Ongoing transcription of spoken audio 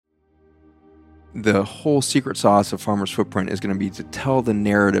The whole secret sauce of Farmer's Footprint is going to be to tell the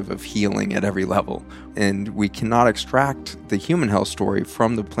narrative of healing at every level. And we cannot extract the human health story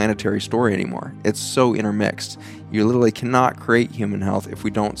from the planetary story anymore. It's so intermixed. You literally cannot create human health if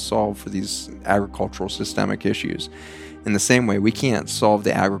we don't solve for these agricultural systemic issues. In the same way, we can't solve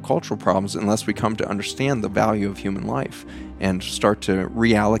the agricultural problems unless we come to understand the value of human life and start to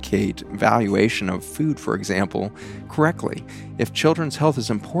reallocate valuation of food, for example, correctly. If children's health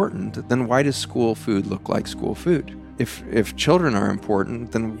is important, then why does school food look like school food? If children are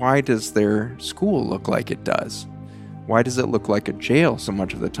important, then why does their school look like it does? Why does it look like a jail so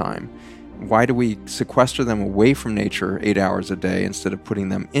much of the time? Why do we sequester them away from nature 8 hours a day instead of putting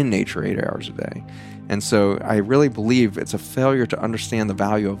them in nature 8 hours a day? And so I really believe it's a failure to understand the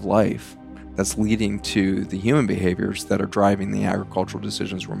value of life that's leading to the human behaviors that are driving the agricultural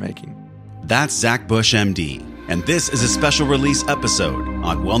decisions we're making. That's Zach Bush, MD, and this is a special release episode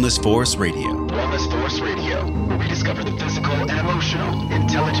on Wellness Force Radio. Wellness Force Radio, where we discover the physical and emotional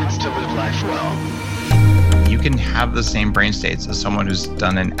intelligence to live life well. You can have the same brain states as someone who's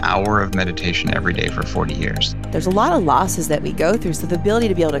done an hour of meditation every day for 40 years. There's a lot of losses that we go through, so the ability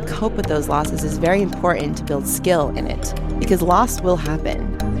to be able to cope with those losses is very important to build skill in it, because loss will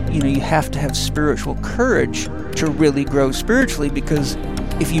happen. You have to have spiritual courage to really grow spiritually, because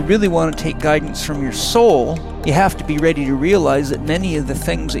if you really want to take guidance from your soul, you have to be ready to realize that many of the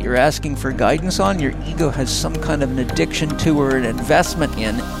things that you're asking for guidance on, your ego has some kind of an addiction to or an investment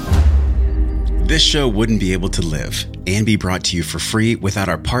in. This show wouldn't be able to live and be brought to you for free without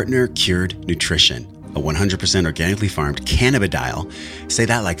our partner, Cured Nutrition, a 100% organically farmed cannabidiol. Say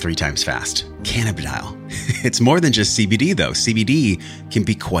that like 3 times fast. Cannabidiol. It's more than just CBD though. CBD can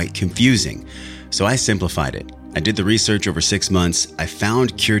be quite confusing. So I simplified it. I did the research over 6 months. I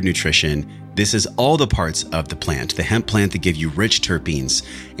found Cured Nutrition. This is all the parts of the plant, the hemp plant that give you rich terpenes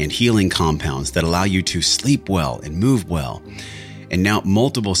and healing compounds that allow you to sleep well and move well. And now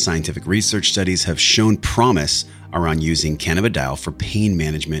multiple scientific research studies have shown promise around using cannabidiol for pain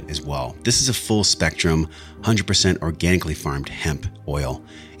management as well. This is a full spectrum, 100% organically farmed hemp oil.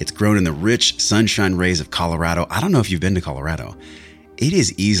 It's grown in the rich sunshine rays of Colorado. I don't know if you've been to Colorado. It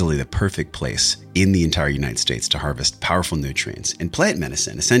is easily the perfect place in the entire United States to harvest powerful nutrients and plant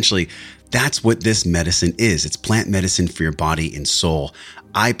medicine. Essentially, that's what this medicine is. It's plant medicine for your body and soul.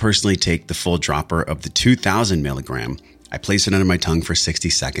 I personally take the full dropper of the 2,000 milligram. I place it under my tongue for 60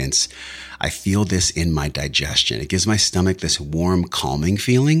 seconds. I feel this in my digestion. It gives my stomach this warm, calming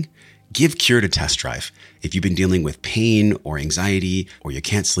feeling. Give Cured a test drive. If you've been dealing with pain or anxiety or you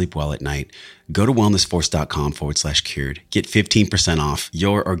can't sleep well at night, go to wellnessforce.com/cured. Get 15% off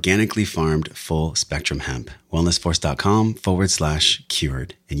your organically farmed full spectrum hemp.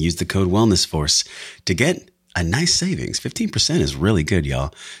 Wellnessforce.com/cured and use the code WellnessForce to get a nice savings. 15% is really good,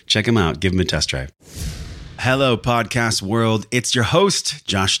 y'all. Check them out. Give them a test drive. Hello, podcast world. It's your host,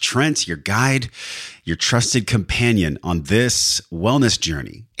 Josh Trent, your guide, your trusted companion on this wellness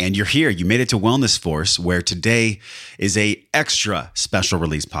journey. And you're here. You made it to Wellness Force, where today is a extra special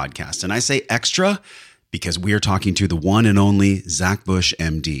release podcast. And I say extra because we are talking to the one and only Zach Bush,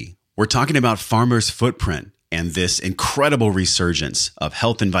 MD. We're talking about Farmer's Footprint and this incredible resurgence of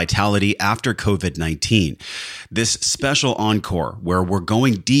health and vitality after COVID-19. This special encore where we're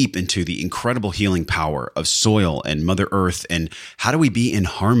going deep into the incredible healing power of soil and Mother Earth and how do we be in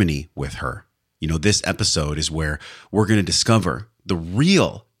harmony with her. This episode is where we're going to discover the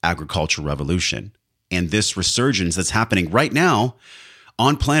real agricultural revolution and this resurgence that's happening right now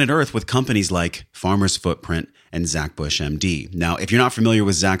on planet Earth with companies like Farmer's Footprint and Zach Bush, MD. Now, if you're not familiar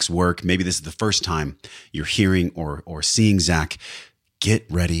with Zach's work, maybe this is the first time you're hearing or seeing Zach, get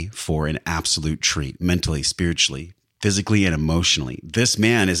ready for an absolute treat, mentally, spiritually, physically, and emotionally. This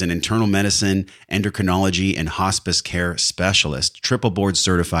man is an internal medicine, endocrinology, and hospice care specialist, triple board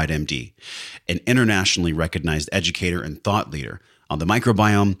certified MD, an internationally recognized educator and thought leader on the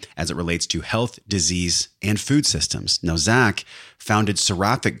microbiome as it relates to health, disease, and food systems. Now, Zach founded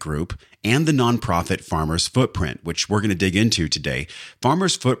Seraphic Group and the nonprofit Farmer's Footprint, which we're going to dig into today.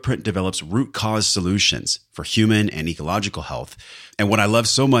 Farmer's Footprint develops root cause solutions for human and ecological health. And what I love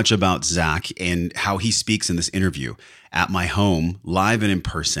so much about Zach and how he speaks in this interview at my home, live and in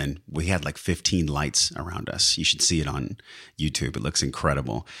person, we had like 15 lights around us. You should see it on YouTube. It looks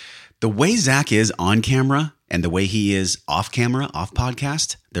incredible. The way Zach is on camera and the way he is off camera, off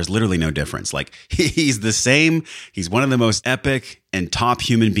podcast, there's literally no difference. Like he's the same. He's one of the most epic and top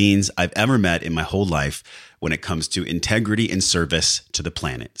human beings I've ever met in my whole life when it comes to integrity and service to the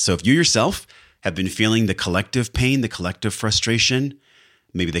planet. So if you yourself have been feeling the collective pain, the collective frustration,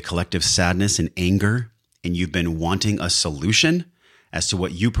 maybe the collective sadness and anger, and you've been wanting a solution, as to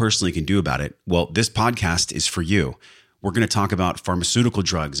what you personally can do about it, well, this podcast is for you. We're going to talk about pharmaceutical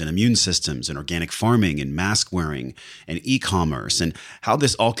drugs and immune systems and organic farming and mask wearing and e-commerce and how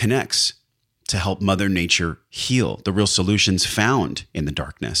this all connects to help Mother Nature heal, the real solutions found in the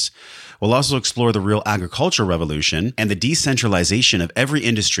darkness. We'll also explore the real agricultural revolution and the decentralization of every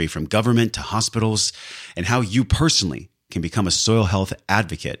industry from government to hospitals, and how you personally can become a soil health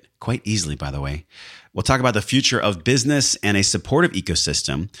advocate quite easily, by the way. We'll talk about the future of business and a supportive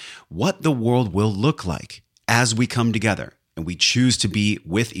ecosystem, what the world will look like as we come together and we choose to be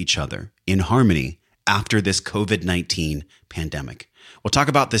with each other in harmony after this COVID-19 pandemic. We'll talk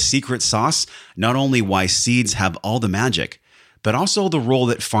about the secret sauce, not only why seeds have all the magic, but also the role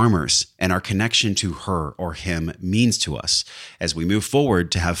that farmers and our connection to her or him means to us as we move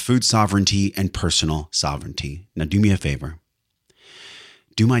forward to have food sovereignty and personal sovereignty. Now, do me a favor.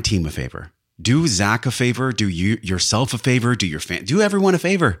 Do my team a favor. Do Zach a favor. Do you yourself a favor. Do everyone a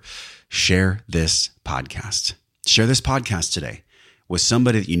favor. Share this podcast. Share this podcast today with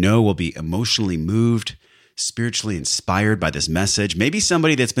somebody that you know will be emotionally moved, spiritually inspired by this message. Maybe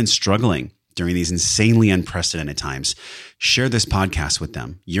somebody that's been struggling during these insanely unprecedented times. Share this podcast with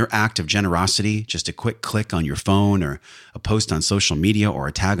them. Your act of generosity, just a quick click on your phone or a post on social media or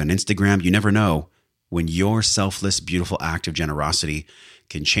a tag on Instagram. You never know when your selfless, beautiful act of generosity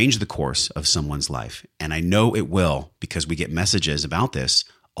can change the course of someone's life. And I know it will, because we get messages about this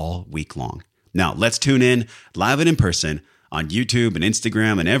all week long. Now, let's tune in live and in person on YouTube and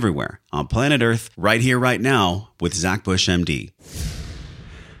Instagram and everywhere on planet Earth, right here, right now, with Zach Bush, MD.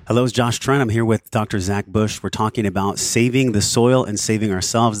 Hello, it's Josh Trent. I'm here with Dr. Zach Bush. We're talking about saving the soil and saving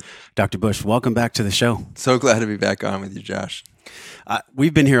ourselves. Dr. Bush, welcome back to the show. So glad to be back on with you, Josh.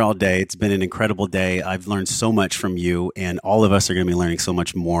 We've been here all day. It's been an incredible day. I've learned so much from you, and all of us are going to be learning so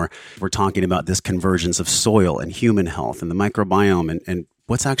much more. We're talking about this convergence of soil and human health and the microbiome and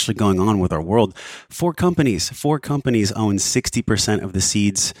what's actually going on with our world. Four companies own 60% of the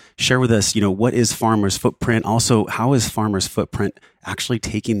seeds. Share with us, what is Farmer's Footprint? Also, how is Farmer's Footprint actually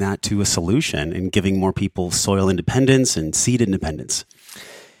taking that to a solution and giving more people soil independence and seed independence?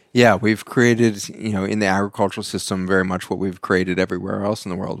 Yeah, we've created, in the agricultural system, very much what we've created everywhere else in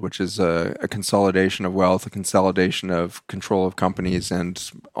the world, which is a consolidation of wealth, a consolidation of control of companies,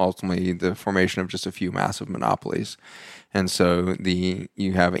 and ultimately the formation of just a few massive monopolies. And so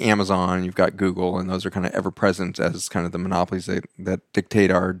you have Amazon, you've got Google, and those are kind of ever present as kind of the monopolies that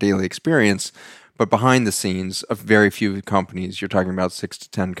dictate our daily experience. But behind the scenes, of very few companies, you're talking about 6 to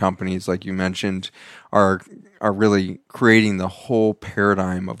 10 companies, like you mentioned, are really creating the whole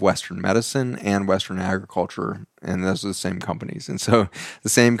paradigm of Western medicine and Western agriculture, and those are the same companies. And so the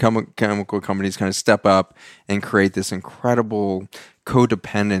same chemical companies kind of step up and create this incredible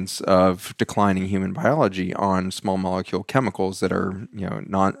codependence of declining human biology on small molecule chemicals that are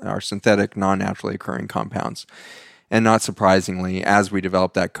are synthetic, non-naturally occurring compounds. And not surprisingly, as we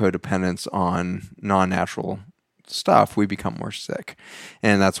develop that codependence on non-natural stuff, we become more sick.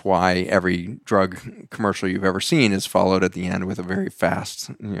 And that's why every drug commercial you've ever seen is followed at the end with a very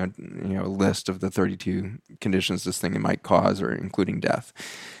fast list of the 32 conditions this thing might cause, or including death.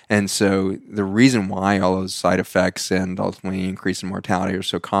 And so the reason why all those side effects and ultimately increase in mortality are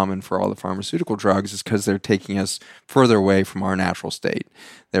so common for all the pharmaceutical drugs is because they're taking us further away from our natural state.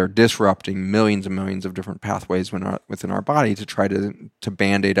 They're disrupting millions and millions of different pathways within our body to try to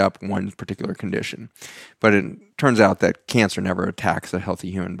band-aid up one particular condition. But it turns out that cancer never attacks a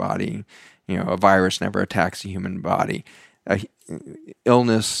healthy human body. A virus never attacks a human body.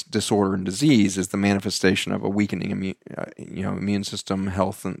 Illness, disorder, and disease is the manifestation of a weakening immune system,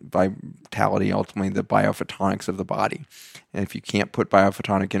 health, and vitality, ultimately the biophotonics of the body. And if you can't put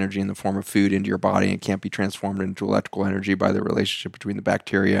biophotonic energy in the form of food into your body, it can't be transformed into electrical energy by the relationship between the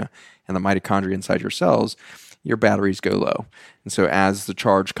bacteria and the mitochondria inside your cells, your batteries go low. And so as the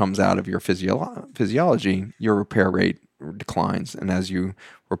charge comes out of your physiology, your repair rate declines. And as you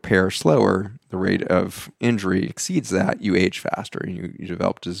repair slower, the rate of injury exceeds that, you age faster and you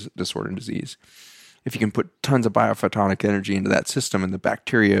develop disorder and disease. If you can put tons of biophotonic energy into that system and the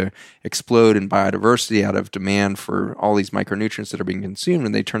bacteria explode in biodiversity out of demand for all these micronutrients that are being consumed,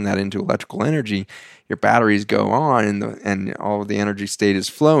 and they turn that into electrical energy, your batteries go on and all of the energy state is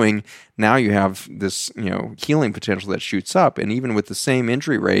flowing. Now you have this healing potential that shoots up. And even with the same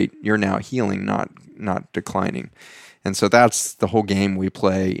injury rate, you're now healing, not declining. And so that's the whole game we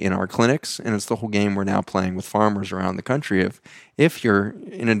play in our clinics, and it's the whole game we're now playing with farmers around the country. If you're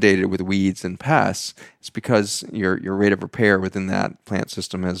inundated with weeds and pests, it's because your rate of repair within that plant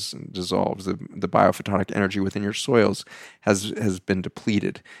system has dissolved. The biophotonic energy within your soils has been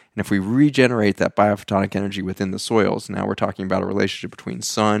depleted. And if we regenerate that biophotonic energy within the soils, now we're talking about a relationship between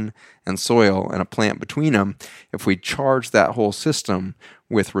sun and soil and a plant between them. If we charge that whole system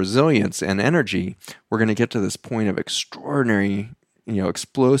with resilience and energy, we're going to get to this point of extraordinary,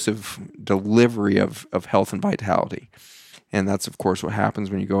 explosive delivery of health and vitality. And that's, of course, what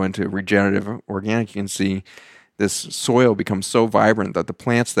happens when you go into regenerative organic. You can see this soil becomes so vibrant that the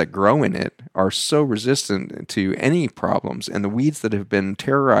plants that grow in it are so resistant to any problems. And the weeds that have been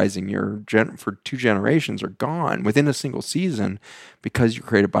terrorizing for 2 generations are gone within a single season because you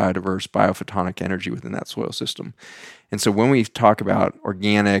create a biodiverse biophotonic energy within that soil system. And so when we talk about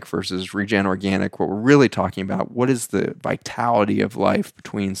organic versus regen organic, what we're really talking about, what is the vitality of life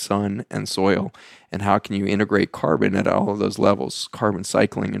between sun and soil, and how can you integrate carbon at all of those levels, carbon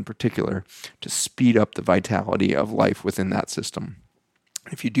cycling in particular, to speed up the vitality of life within that system.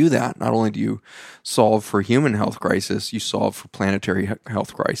 If you do that, not only do you solve for human health crisis, you solve for planetary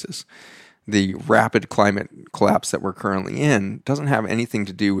health crisis. The rapid climate collapse that we're currently in doesn't have anything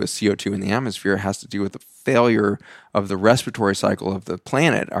to do with CO2 in the atmosphere. It has to do with the failure of the respiratory cycle of the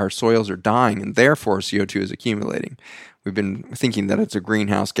planet. Our soils are dying, and therefore CO2 is accumulating. We've been thinking that it's a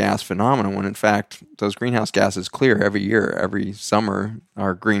greenhouse gas phenomenon, when in fact, those greenhouse gases clear every year. Every summer,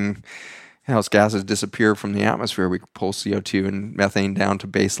 our greenhouse gases disappear from the atmosphere. We pull CO2 and methane down to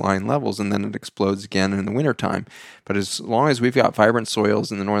baseline levels, and then it explodes again in the wintertime. But as long as we've got vibrant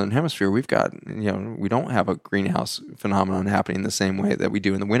soils in the northern hemisphere, we don't have a greenhouse phenomenon happening in the same way that we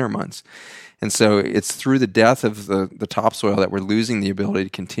do in the winter months. And so it's through the death of the topsoil that we're losing the ability to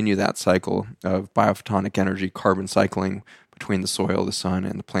continue that cycle of biophotonic energy, carbon cycling between the soil, the sun,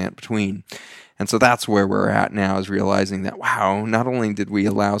 and the plant between. And so that's where we're at now, is realizing that, wow, not only did we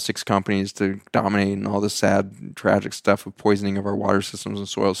allow 6 companies to dominate and all the sad, tragic stuff of poisoning of our water systems and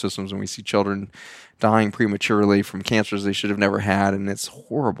soil systems, and we see children dying prematurely from cancers they should have never had, and it's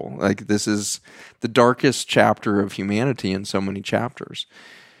horrible. Like, this is the darkest chapter of humanity in so many chapters.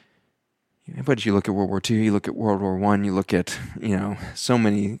 But you look at World War II, you look at World War I, you look at, so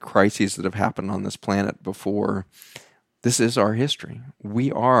many crises that have happened on this planet before. This is our history.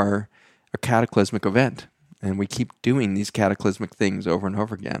 We are a cataclysmic event, and we keep doing these cataclysmic things over and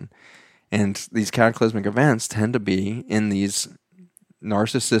over again. And these cataclysmic events tend to be in these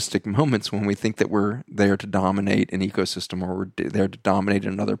narcissistic moments when we think that we're there to dominate an ecosystem, or we're there to dominate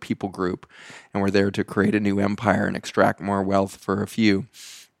another people group, and we're there to create a new empire and extract more wealth for a few.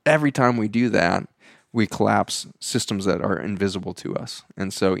 Every time we do that, we collapse systems that are invisible to us.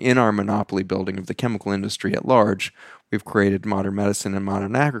 And so in our monopoly building of the chemical industry at large, we've created modern medicine and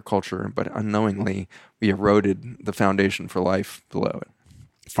modern agriculture, but unknowingly we eroded the foundation for life below it.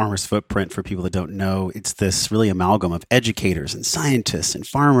 Farmer's Footprint, for people that don't know, it's this really amalgam of educators and scientists and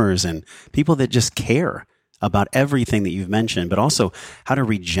farmers and people that just care about everything that you've mentioned, but also how to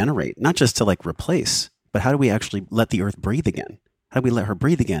regenerate, not just to replace, but how do we actually let the earth breathe again? How do we let her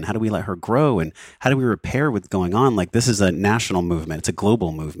breathe again? How do we let her grow? And how do we repair what's going on? This is a national movement. It's a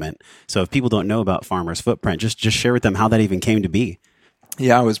global movement. So if people don't know about Farmer's Footprint, just share with them how that even came to be.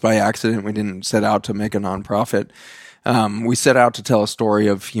 Yeah, it was by accident. We didn't set out to make a nonprofit. We set out to tell a story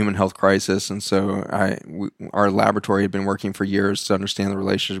of human health crisis, and so our laboratory had been working for years to understand the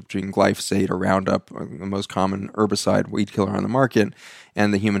relationship between glyphosate, or Roundup, the most common herbicide, weed killer on the market,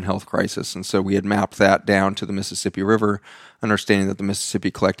 and the human health crisis. And so we had mapped that down to the Mississippi River, understanding that the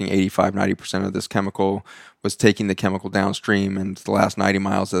Mississippi, collecting 85-90% of this chemical, was taking the chemical downstream, and the last 90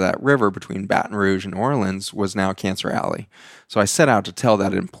 miles of that river between Baton Rouge and New Orleans was now Cancer Alley. So I set out to tell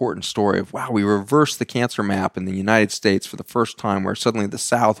that important story of, wow, we reversed the cancer map in the United States for the first time, where suddenly the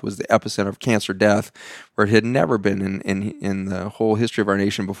South was the epicenter of cancer death, where it had never been in the whole history of our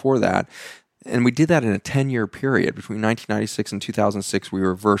nation before that. And we did that in a 10-year period. Between 1996 and 2006, we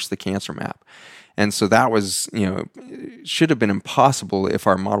reversed the cancer map. And so that was, should have been impossible if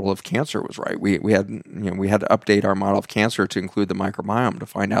our model of cancer was right. We had to update our model of cancer to include the microbiome, to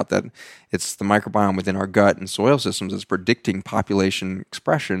find out that it's the microbiome within our gut and soil systems is predicting population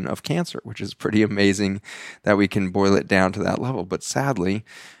expression of cancer, which is pretty amazing that we can boil it down to that level. But sadly,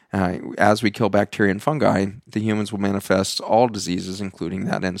 as we kill bacteria and fungi, the humans will manifest all diseases, including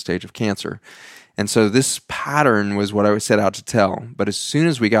that end stage of cancer. And so this pattern was what I set out to tell. But as soon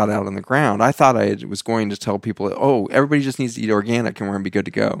as we got out on the ground, I thought I was going to tell people, oh, everybody just needs to eat organic and we're going to be good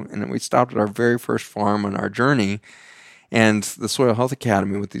to go. And then we stopped at our very first farm on our journey, And the Soil Health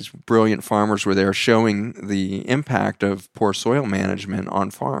Academy, with these brilliant farmers, were there showing the impact of poor soil management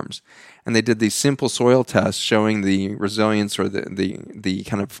on farms. And they did these simple soil tests showing the resilience or the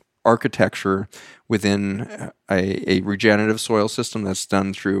kind of architecture within a regenerative soil system that's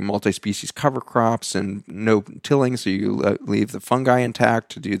done through multi-species cover crops and no tilling, so you leave the fungi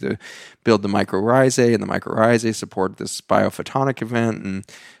intact to build the mycorrhizae, and the mycorrhizae support this biophotonic event, and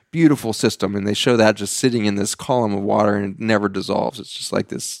beautiful system. And they show that just sitting in this column of water, and it never dissolves. It's just like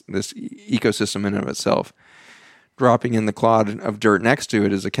this ecosystem in and of itself. Dropping in the clod of dirt next to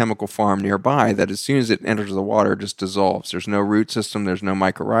it is a chemical farm nearby that as soon as it enters the water, just dissolves. There's no root system, there's no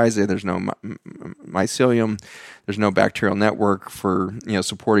mycorrhizae, there's no mycelium, there's no bacterial network for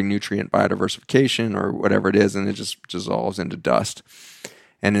supporting nutrient biodiversification or whatever it is, and it just dissolves into dust.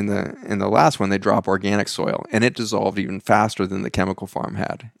 And in the last one, they drop organic soil, and it dissolved even faster than the chemical farm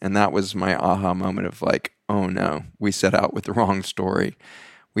had. And that was my aha moment of like, oh no, we set out with the wrong story.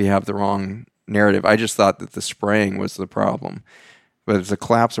 We have the wrong narrative. I just thought that the spraying was the problem, but it's a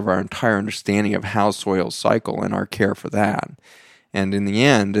collapse of our entire understanding of how soils cycle and our care for that. And in the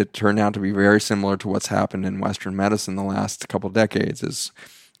end, it turned out to be very similar to what's happened in Western medicine the last couple of decades, is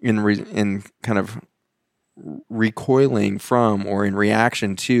in kind of recoiling from or in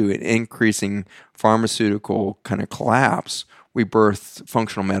reaction to an increasing pharmaceutical kind of collapse, we birthed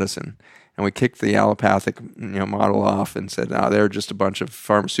functional medicine. And we kicked the allopathic model off and said, they're just a bunch of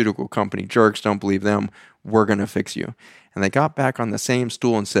pharmaceutical company jerks. Don't believe them. We're going to fix you. And they got back on the same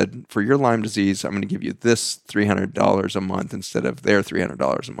stool and said, for your Lyme disease, I'm going to give you this $300 a month instead of their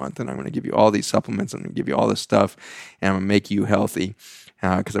 $300 a month. And I'm going to give you all these supplements. I'm going to give you all this stuff. And I'm going to make you healthy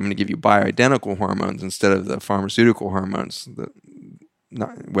because I'm going to give you bioidentical hormones instead of the pharmaceutical hormones.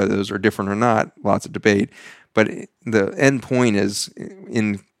 Whether those are different or not, lots of debate. But the end point is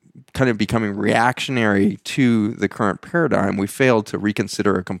in kind of becoming reactionary to the current paradigm, we failed to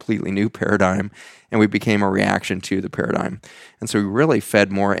reconsider a completely new paradigm, and we became a reaction to the paradigm. And so we really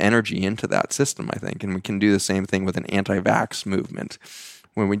fed more energy into that system, I think, and we can do the same thing with an anti-vax movement.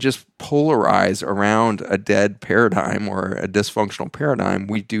 When we just polarize around a dead paradigm or a dysfunctional paradigm,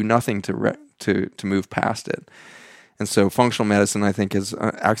 we do nothing to move past it. And so functional medicine, I think, has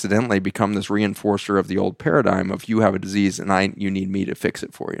accidentally become this reinforcer of the old paradigm of you have a disease and you need me to fix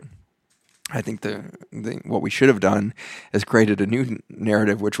it for you. I think what we should have done is created a new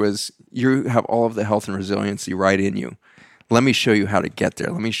narrative, which was you have all of the health and resiliency right in you. Let me show you how to get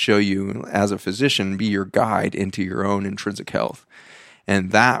there. Let me show you, as a physician, be your guide into your own intrinsic health.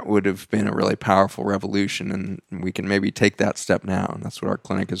 And that would have been a really powerful revolution, and we can maybe take that step now. And that's what our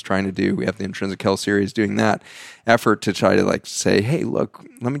clinic is trying to do. We have the Intrinsic Health Series doing that effort to try to say, hey, look,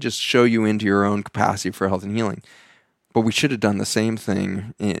 let me just show you into your own capacity for health and healing. But we should have done the same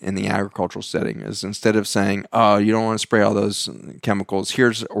thing in the agricultural setting, is instead of saying, oh, you don't want to spray all those chemicals,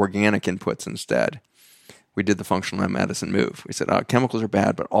 here's organic inputs instead. We did the functional medicine move. We said, chemicals are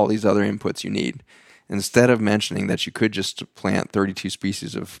bad, but all these other inputs you need. Instead of mentioning that you could just plant 32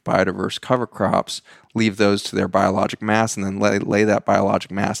 species of biodiverse cover crops, leave those to their biologic mass, and then lay that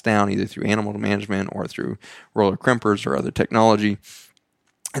biologic mass down either through animal management or through roller crimpers or other technology.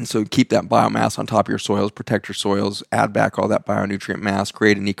 And so keep that biomass on top of your soils, protect your soils, add back all that bionutrient mass,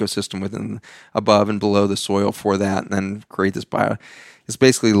 create an ecosystem within, above and below the soil for that, and then create this bio. It's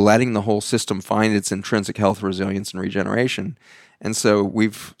basically letting the whole system find its intrinsic health, resilience, and regeneration. And so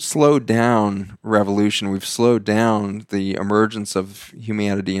we've slowed down revolution. We've slowed down the emergence of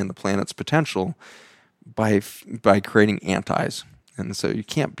humanity and the planet's potential by creating antis. And so you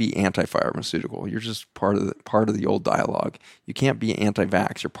can't be anti-pharmaceutical. You're just part of the old dialogue. You can't be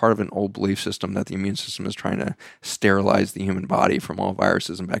anti-vax. You're part of an old belief system that the immune system is trying to sterilize the human body from all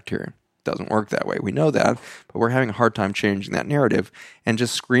viruses and bacteria. Doesn't work that way. We know that, but we're having a hard time changing that narrative, and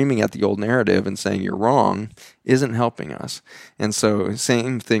just screaming at the old narrative and saying you're wrong isn't helping us. And so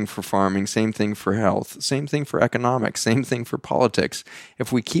same thing for farming, same thing for health, same thing for economics, same thing for politics.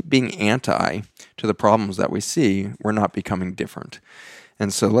 If we keep being anti to the problems that we see, we're not becoming different.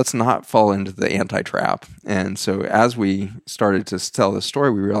 And so let's not fall into the anti-trap. And so as we started to tell this story,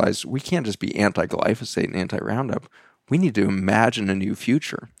 we realized we can't just be anti-glyphosate and anti-Roundup. We need to imagine a new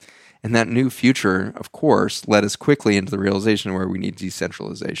future. And that new future, of course, led us quickly into the realization where we need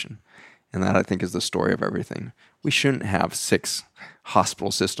decentralization. And that, I think, is the story of everything. We shouldn't have 6 hospital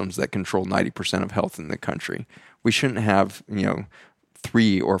systems that control 90% of health in the country. We shouldn't have,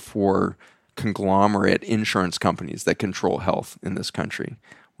 3 or 4 conglomerate insurance companies that control health in this country.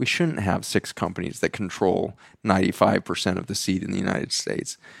 We shouldn't have 6 companies that control 95% of the seed in the United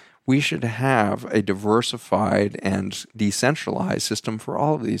States. We should have a diversified and decentralized system for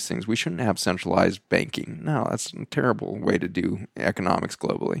all of these things. We shouldn't have centralized banking. No, that's a terrible way to do economics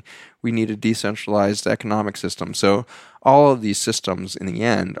globally. We need a decentralized economic system. So all of these systems in the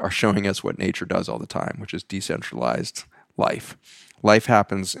end are showing us what nature does all the time, which is decentralized life. Life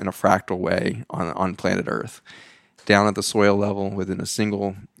happens in a fractal way on planet Earth. Down at the soil level, within a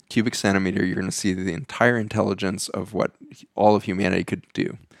single cubic centimeter, you're going to see the entire intelligence of what all of humanity could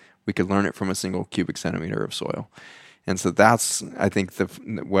do. We could learn it from a single cubic centimeter of soil. And so that's, I think,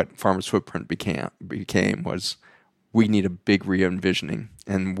 what Farmer's Footprint became was we need a big re-envisioning.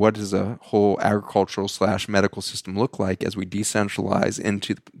 And what does a whole agricultural/medical system look like as we decentralize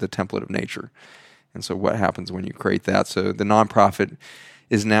into the template of nature? And so what happens when you create that? So the nonprofit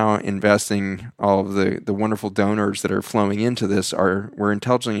is now investing all of the wonderful donors that are flowing into this. We're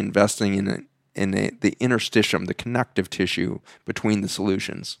intelligently investing in the interstitium, the connective tissue between the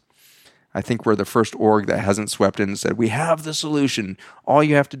solutions. I think we're the first org that hasn't swept in and said, we have the solution. All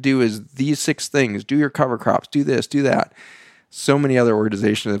you have to do is these 6 things. Do your cover crops. Do this. Do that. So many other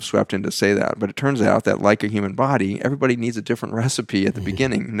organizations have swept in to say that. But it turns out that like a human body, everybody needs a different recipe at the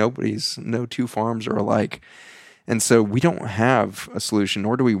beginning. No 2 farms are alike. And so we don't have a solution,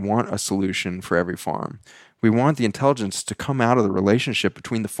 nor do we want a solution for every farm. We want the intelligence to come out of the relationship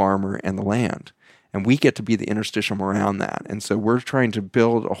between the farmer and the land. And we get to be the interstitium around that. And so we're trying to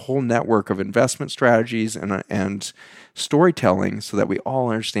build a whole network of investment strategies and storytelling so that we all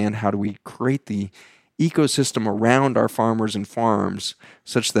understand how do we create the ecosystem around our farmers and farms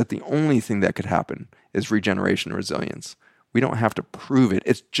such that the only thing that could happen is regeneration and resilience. We don't have to prove it.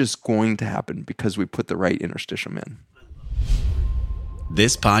 It's just going to happen because we put the right interstitium in.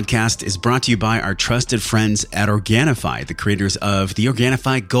 This podcast is brought to you by our trusted friends at Organifi, the creators of the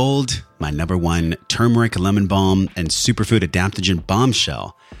Organifi Gold, my #1 turmeric lemon balm and superfood adaptogen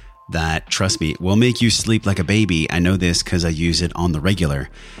bombshell that, trust me, will make you sleep like a baby. I know this because I use it on the regular.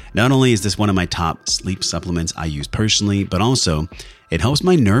 Not only is this one of my top sleep supplements I use personally, but also it helps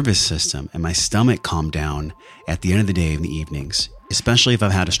my nervous system and my stomach calm down at the end of the day in the evenings, especially if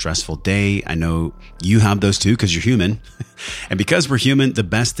I've had a stressful day. I know you have those too because you're human. And because we're human, the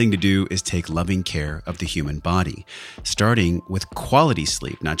best thing to do is take loving care of the human body, starting with quality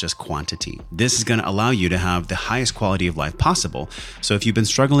sleep, not just quantity. This is going to allow you to have the highest quality of life possible. So if you've been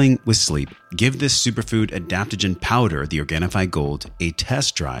struggling with sleep, give this superfood adaptogen powder, the Organifi Gold, a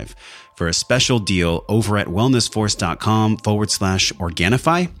test drive for a special deal over at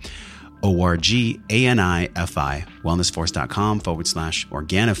wellnessforce.com/Organifi. ORGANIFI,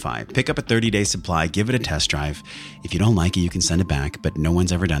 wellnessforce.com/Organifi. Pick up a 30-day supply, give it a test drive. If you don't like it, you can send it back, but no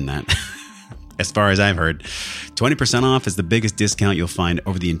one's ever done that. As far as I've heard, 20% off is the biggest discount you'll find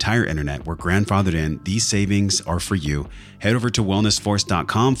over the entire internet. We're grandfathered in. These savings are for you. Head over to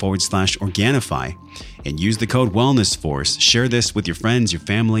wellnessforce.com/Organifi and use the code WellnessForce. Share this with your friends, your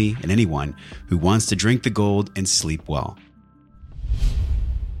family, and anyone who wants to drink the gold and sleep well.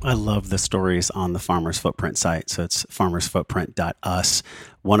 I love the stories on the Farmer's Footprint site. So it's farmersfootprint.us.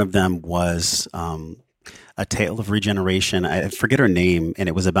 One of them was a tale of regeneration. I forget her name, and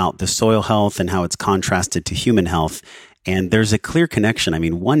it was about the soil health and how it's contrasted to human health. And there's a clear connection. I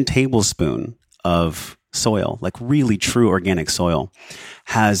mean, 1 tablespoon of soil, like really true organic soil,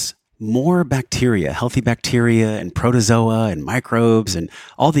 has more bacteria, healthy bacteria and protozoa and microbes and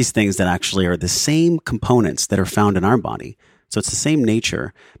all these things that actually are the same components that are found in our body. So it's the same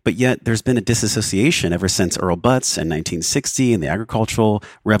nature, but yet there's been a disassociation ever since Earl Butz in 1960 and the agricultural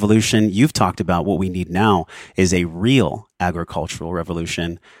revolution. You've talked about what we need now is a real agricultural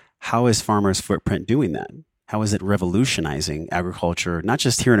revolution. How is Farmer's Footprint doing that? How is it revolutionizing agriculture, not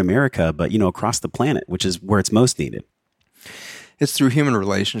just here in America, but, across the planet, which is where it's most needed? It's through human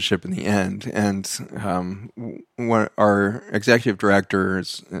relationship in the end. And what our executive director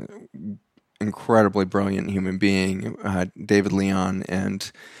is incredibly brilliant human being, David Leon,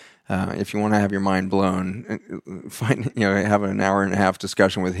 and if you want to have your mind blown, have an hour and a half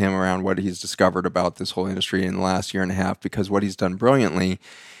discussion with him around what he's discovered about this whole industry in the last year and a half, because what he's done brilliantly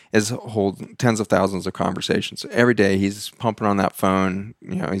is hold tens of thousands of conversations. Every day he's pumping on that phone,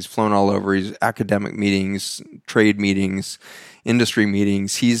 he's flown all over, he's academic meetings, trade meetings, industry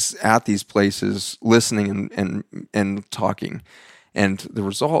meetings, he's at these places listening and talking. And the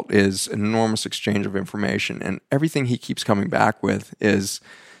result is an enormous exchange of information. And everything he keeps coming back with is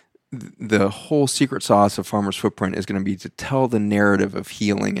the whole secret sauce of Farmer's Footprint is going to be to tell the narrative of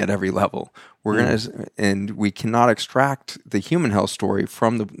healing at every level. And we cannot extract the human health story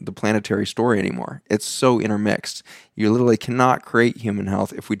from the planetary story anymore. It's so intermixed. You literally cannot create human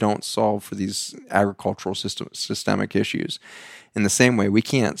health if we don't solve for these agricultural systemic issues. In the same way, we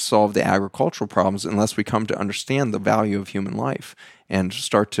can't solve the agricultural problems unless we come to understand the value of human life and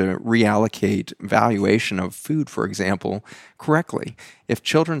start to reallocate valuation of food, for example, correctly. If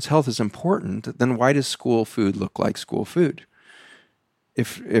children's health is important, then why does school food look like school food?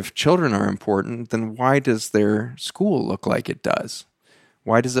 If children are important, then why does their school look like it does?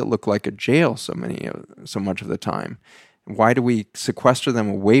 Why does it look like a jail so much of the time? Why do we sequester them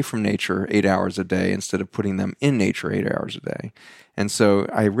away from nature 8 hours a day instead of putting them in nature 8 hours a day? And so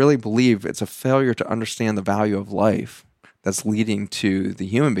I really believe it's a failure to understand the value of life that's leading to the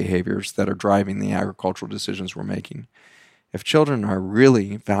human behaviors that are driving the agricultural decisions we're making. If children are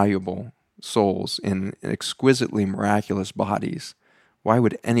really valuable souls in exquisitely miraculous bodies, why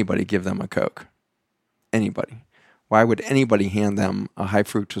would anybody give them a Coke? Anybody. Why would anybody hand them a high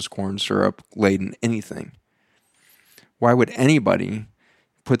fructose corn syrup laden anything? Why would anybody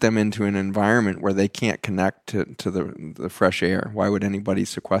put them into an environment where they can't connect to the fresh air? Why would anybody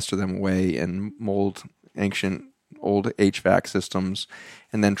sequester them away and mold ancient old HVAC systems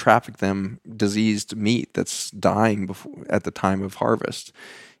and then traffic them diseased meat that's dying at the time of harvest?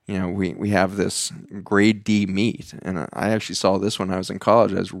 You know, we have this grade D meat, and I actually saw this when I was in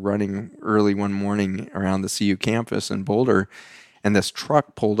college. I was running early one morning around the CU campus in Boulder, and this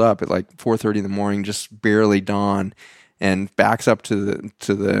truck pulled up at like 4:30 in the morning, just barely dawn, and backs up to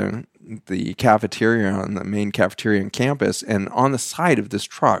the cafeteria on the main cafeteria on campus. And on the side of this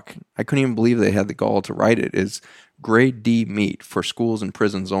truck, I couldn't even believe they had the gall to write it, is grade D meat for schools and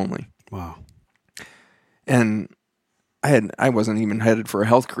prisons only. Wow. And I wasn't even headed for a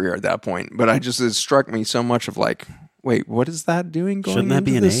health career at that point, but it struck me so much of like, wait, what is that doing going Shouldn't that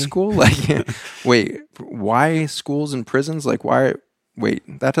into be an this A? school? Like, wait, why schools and prisons? Like, why? Wait,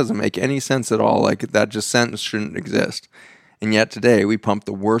 that doesn't make any sense at all. Like, that just sentence shouldn't exist. And yet today we pump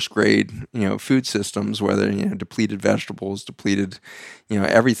the worst grade, food systems, whether, depleted vegetables, depleted,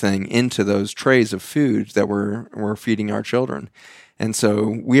 everything into those trays of food that we're feeding our children. And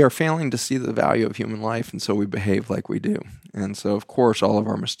so we are failing to see the value of human life, and so we behave like we do. And so, of course, all of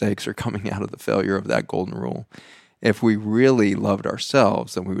our mistakes are coming out of the failure of that golden rule. If we really loved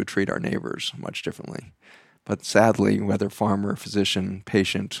ourselves, then we would treat our neighbors much differently. But sadly, whether farmer, physician,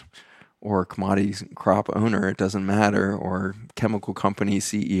 patient, or commodity crop owner, it doesn't matter, or chemical company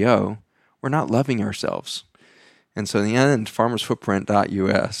CEO, we're not loving ourselves. And so in the end,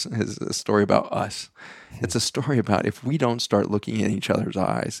 farmersfootprint.us is a story about us. It's a story about if we don't start looking in each other's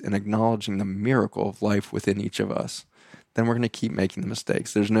eyes and acknowledging the miracle of life within each of us, then we're going to keep making the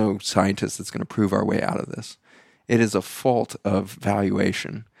mistakes. There's no scientist that's going to prove our way out of this. It is a fault of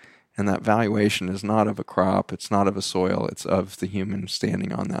valuation. And that valuation is not of a crop, it's not of a soil, it's of the human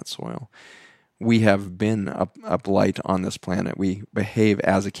standing on that soil. We have been a blight on this planet. We behave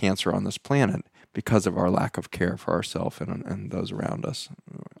as a cancer on this planet because of our lack of care for ourselves and those around us,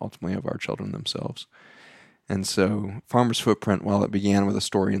 ultimately of our children themselves. And so Farmer's Footprint, while it began with a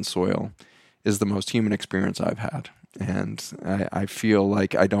story in soil, is the most human experience I've had. And I feel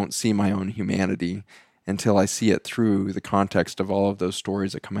like I don't see my own humanity until I see it through the context of all of those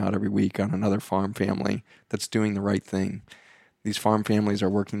stories that come out every week on another farm family that's doing the right thing. These farm families are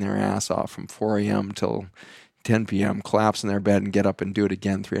working their ass off from 4 a.m. till 10 p.m., collapse in their bed and get up and do it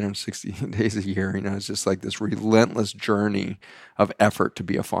again 360 days a year. It's just like this relentless journey of effort to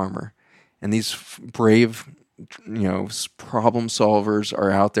be a farmer. And these brave, problem solvers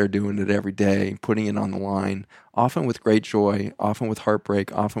are out there doing it every day, putting it on the line, often with great joy, often with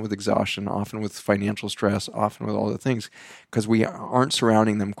heartbreak, often with exhaustion, often with financial stress, often with all the things, because we aren't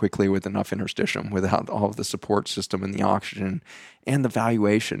surrounding them quickly with enough interstitium, without all of the support system and the oxygen and the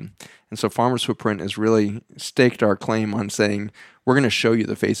valuation. And so Farmer's Footprint has really staked our claim on saying, we're going to show you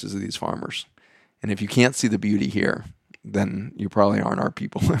the faces of these farmers. And if you can't see the beauty here, then you probably aren't our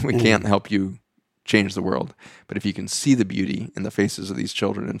people. We can't help you change the world. But if you can see the beauty in the faces of these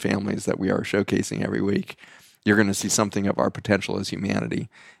children and families that we are showcasing every week, you're going to see something of our potential as humanity.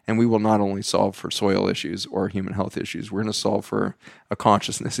 And we will not only solve for soil issues or human health issues, we're going to solve for a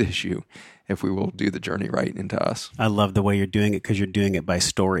consciousness issue if we will do the journey right into us. I love the way you're doing it because you're doing it by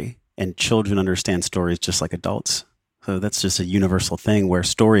story. And children understand stories just like adults. So that's just a universal thing where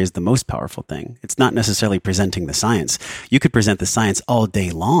story is the most powerful thing. It's not necessarily presenting the science. You could present the science all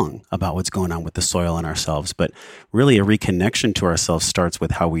day long about what's going on with the soil and ourselves, but really a reconnection to ourselves starts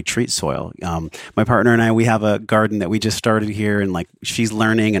with how we treat soil. My partner and I, we have a garden that we just started here, and like she's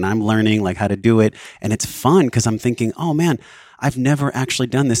learning and I'm learning like how to do it. And it's fun because I'm thinking, oh man, I've never actually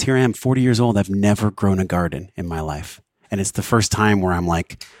done this. Here I am, 40 years old. I've never grown a garden in my life. And it's the first time where I'm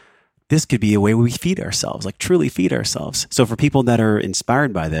like, this could be a way we feed ourselves, like truly feed ourselves. So for people that are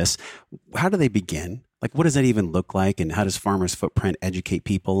inspired by this, how do they begin? Like, what does that even look like? And how does Farmers Footprint educate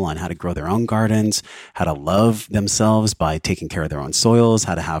people on how to grow their own gardens, how to love themselves by taking care of their own soils,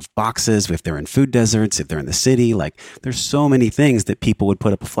 how to have boxes if they're in food deserts, if they're in the city? Like, there's so many things that people would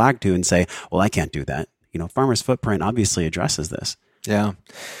put up a flag to and say, well, I can't do that. You know, Farmers Footprint obviously addresses this. Yeah.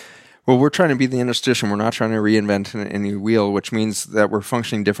 Well, we're trying to be the interstitium. We're not trying to reinvent any wheel, which means that we're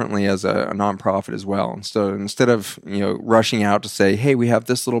functioning differently as a nonprofit as well. And so instead of, rushing out to say, hey, we have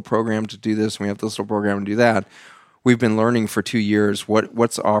this little program to do this, and we have this little program to do that, we've been learning for 2 years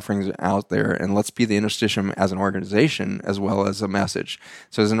what's offerings out there, and let's be the interstitium as an organization as well as a message.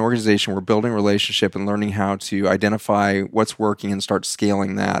 So as an organization, we're building relationship and learning how to identify what's working and start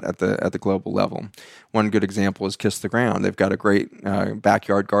scaling that at the global level. One good example is Kiss the Ground. They've got a great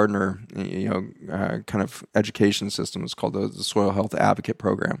backyard gardener, kind of education system. It's called the Soil Health Advocate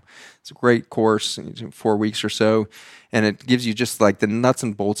Program. It's a great course, 4 weeks or so, and it gives you just like the nuts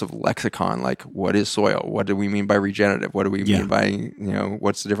and bolts of lexicon, like what is soil? What do we mean by regenerative? What do we mean by,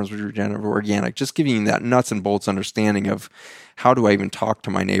 what's the difference between regenerative or organic? Just giving you that nuts and bolts understanding of how do I even talk to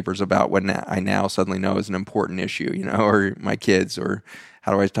my neighbors about what I now suddenly know is an important issue, or my kids, or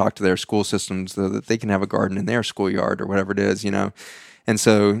how do I talk to their school systems so that they can have a garden in their schoolyard or whatever it is, And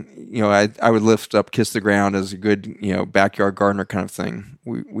so, I would lift up Kiss the Ground as a good, backyard gardener kind of thing.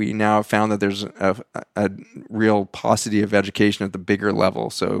 We now have found that there's a real paucity of education at the bigger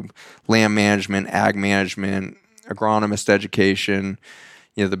level. So land management, ag management, agronomist education,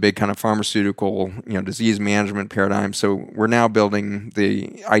 the big kind of pharmaceutical, disease management paradigm. So we're now building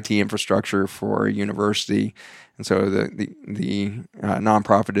the IT infrastructure for a university. And so the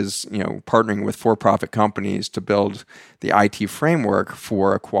nonprofit is, partnering with for-profit companies to build the IT framework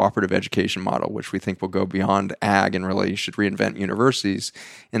for a cooperative education model, which we think will go beyond ag and really should reinvent universities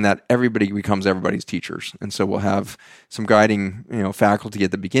in that everybody becomes everybody's teachers. And so we'll have some guiding, faculty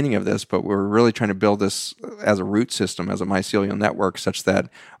at the beginning of this, but we're really trying to build this as a root system, as a mycelial network, such that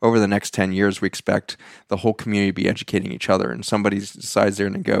over the next 10 years, we expect the whole community to be educating each other. And somebody decides they're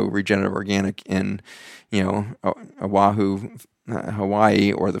going to go regenerative organic in Oahu,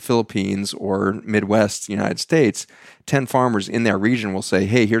 Hawaii, or the Philippines, or Midwest United States, 10 farmers in their region will say,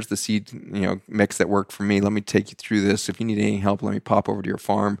 hey, here's the seed mix that worked for me. Let me take you through this. If you need any help, let me pop over to your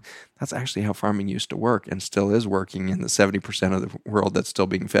farm. That's actually how farming used to work and still is working in the 70% of the world that's still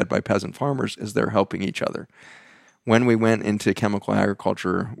being fed by peasant farmers, is they're helping each other. When we went into chemical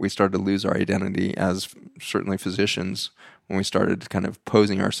agriculture, we started to lose our identity as certainly physicians when we started kind of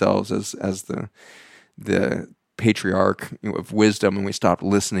posing ourselves as the patriarch of wisdom, and we stopped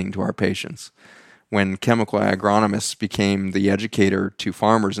listening to our patients. When chemical agronomists became the educator to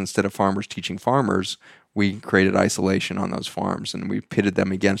farmers instead of farmers teaching farmers, we created isolation on those farms, and we pitted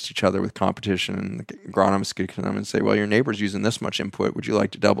them against each other with competition. And the agronomists could come and say, well, your neighbor's using this much input. Would you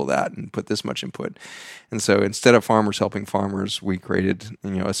like to double that and put this much input? And so instead of farmers helping farmers, we created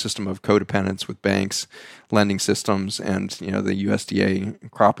a system of codependence with banks, lending systems, and the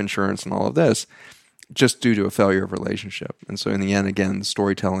USDA crop insurance and all of this, just due to a failure of relationship. And so in the end, again, the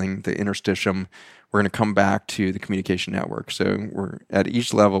storytelling, the interstitium, we're going to come back to the communication network. So we're at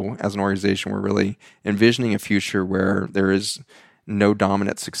each level as an organization, we're really envisioning a future where there is no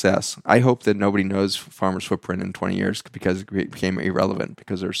dominant success. I hope that nobody knows Farmers Footprint in 20 years because it became irrelevant,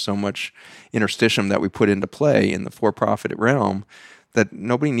 because there's so much interstitium that we put into play in the for-profit realm that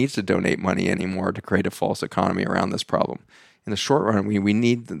nobody needs to donate money anymore to create a false economy around this problem. In the short run, we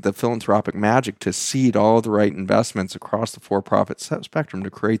need the philanthropic magic to seed all the right investments across the for-profit spectrum to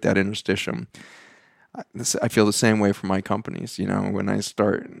create that interstitium. I feel the same way for my companies. When I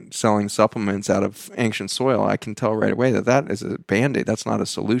start selling supplements out of ancient soil, I can tell right away that is a Band-Aid. That's not a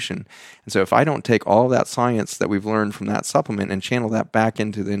solution. And so if I don't take all of that science that we've learned from that supplement and channel that back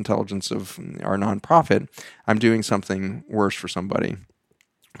into the intelligence of our nonprofit, I'm doing something worse for somebody,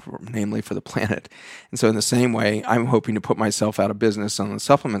 namely for the planet. And so in the same way, I'm hoping to put myself out of business on the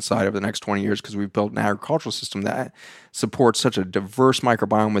supplement side over the next 20 years because we've built an agricultural system that supports such a diverse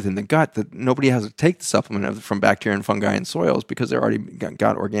microbiome within the gut that nobody has to take the supplement from bacteria and fungi and soils because they've already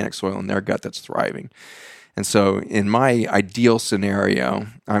got organic soil in their gut that's thriving. And so in my ideal scenario,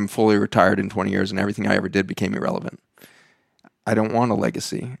 I'm fully retired in 20 years and everything I ever did became irrelevant. I don't want a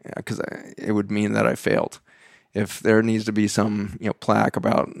legacy because it would mean that I failed. If there needs to be some plaque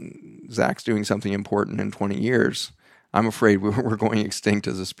about Zach's doing something important in 20 years, I'm afraid we're going extinct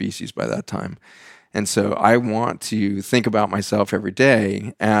as a species by that time. And so I want to think about myself every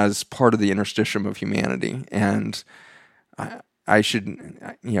day as part of the interstitium of humanity. And I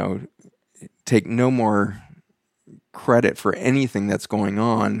should, take no more credit for anything that's going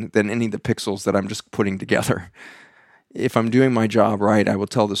on than any of the pixels that I'm just putting together. If I'm doing my job right, I will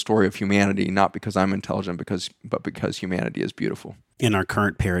tell the story of humanity, not because I'm intelligent, but because humanity is beautiful. In our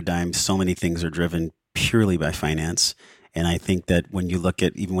current paradigm, so many things are driven purely by finance. And I think that when you look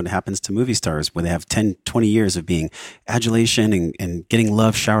at even what happens to movie stars, when they have 10, 20 years of being adulation and getting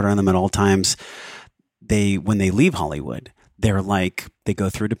love showered on them at all times, when they leave Hollywood, they go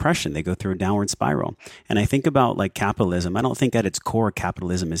through depression, they go through a downward spiral. And I think about like capitalism. I don't think at its core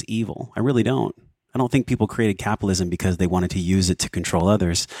capitalism is evil. I really don't. I don't think people created capitalism because they wanted to use it to control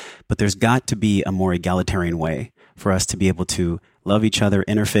others, but there's got to be a more egalitarian way for us to be able to love each other,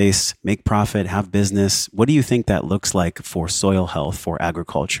 interface, make profit, have business. What do you think that looks like for soil health, for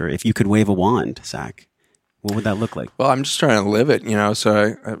agriculture? If you could wave a wand, Zach, what would that look like? Well, I'm just trying to live it,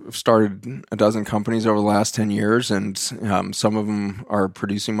 So I've started a dozen companies over the last 10 years, and some of them are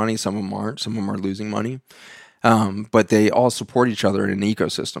producing money, some of them aren't, some of them are losing money. But they all support each other in an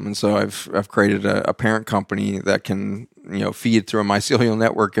ecosystem. And so I've created a parent company that can, feed through a mycelial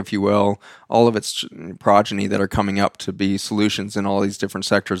network, if you will, all of its progeny that are coming up to be solutions in all these different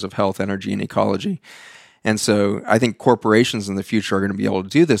sectors of health, energy, and ecology. And so I think corporations in the future are going to be able to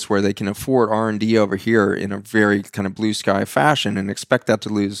do this, where they can afford R&D over here in a very kind of blue sky fashion and expect that to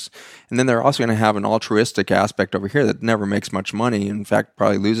lose. And then they're also going to have an altruistic aspect over here that never makes much money. In fact,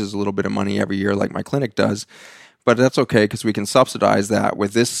 probably loses a little bit of money every year like my clinic does. But that's okay because we can subsidize that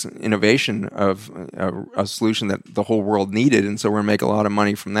with this innovation of a solution that the whole world needed. And so we're going to make a lot of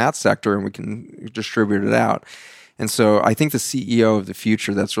money from that sector, and we can distribute it out. And so I think the CEO of the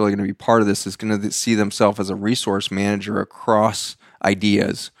future that's really going to be part of this is going to see themselves as a resource manager across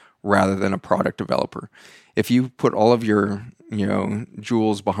ideas rather than a product developer. If you put all of your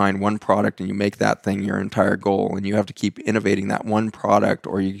jewels behind one product and you make that thing your entire goal, and you have to keep innovating that one product,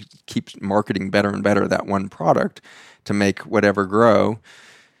 or you keep marketing better and better that one product to make whatever grow,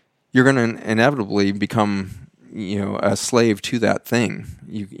 you're going to inevitably become a slave to that thing.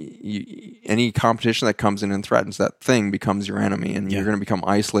 Any competition that comes in and threatens that thing becomes your enemy, and you're going to become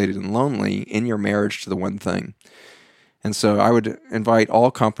isolated and lonely in your marriage to the one thing. And so I would invite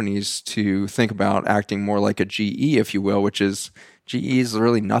all companies to think about acting more like a GE, if you will, which is GE is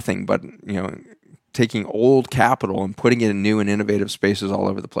really nothing but taking old capital and putting it in new and innovative spaces all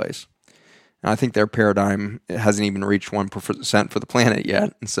over the place. And I think their paradigm hasn't even reached 1% for the planet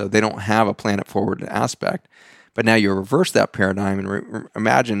yet, and so they don't have a planet forward aspect. But now you reverse that paradigm and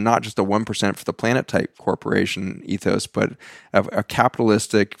imagine not just a 1% for the planet type corporation ethos, but a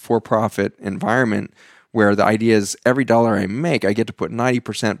capitalistic for-profit environment where the idea is every dollar I make, I get to put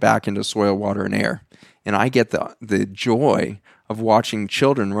 90% back into soil, water, and air. And I get the joy of watching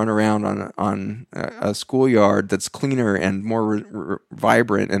children run around on a schoolyard that's cleaner and more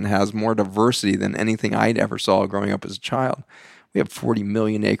vibrant and has more diversity than anything I'd ever saw growing up as a child. We have 40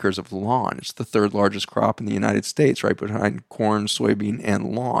 million acres of lawn. It's the third largest crop in the United States, right behind corn, soybean,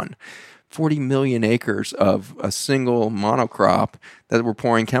 and lawn. 40 million acres of a single monocrop that we're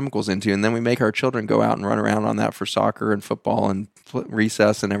pouring chemicals into, and then we make our children go out and run around on that for soccer and football and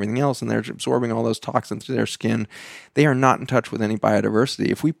recess and everything else, and they're absorbing all those toxins through their skin. They are not in touch with any biodiversity.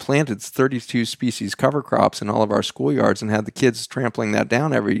 If we planted 32 species cover crops in all of our schoolyards and had the kids trampling that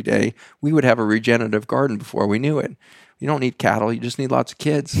down every day, we would have a regenerative garden before we knew it. You don't need cattle. You just need lots of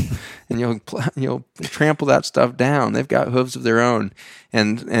kids, and you'll trample that stuff down. They've got hooves of their own,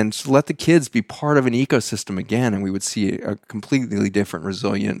 and so let the kids be part of an ecosystem again, and we would see a completely different,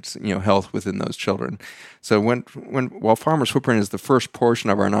 resilient, health within those children. So while Farmers Footprint is the first portion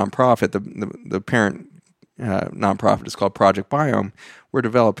of our nonprofit, the parent nonprofit is called Project Biome. We're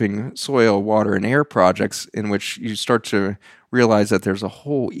developing soil, water, and air projects in which you start to realize that there's a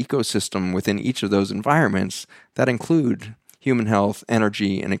whole ecosystem within each of those environments that include human health,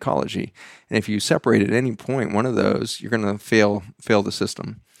 energy, and ecology. And if you separate at any point one of those, you're going to fail the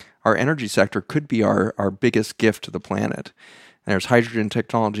system. Our energy sector could be our biggest gift to the planet. And there's hydrogen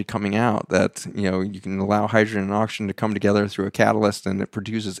technology coming out that you can allow hydrogen and oxygen to come together through a catalyst, and it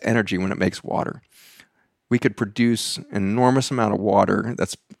produces energy when it makes water. We could produce an enormous amount of water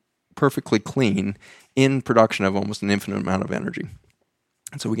that's perfectly clean in production of almost an infinite amount of energy.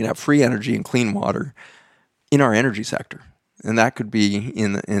 And so we can have free energy and clean water in our energy sector. And that could be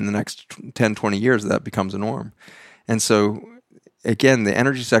in the next 10, 20 years that becomes a norm. And so again, the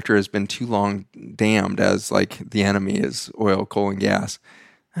energy sector has been too long damned as like the enemy is oil, coal, and gas.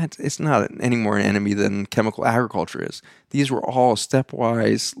 It's not any more an enemy than chemical agriculture is. These were all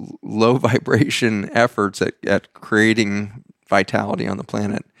stepwise, low vibration efforts at creating vitality on the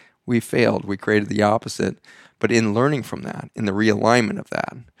planet. We failed. We created the opposite. But in learning from that, in the realignment of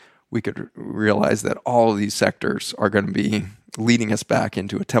that, we could realize that all of these sectors are going to be leading us back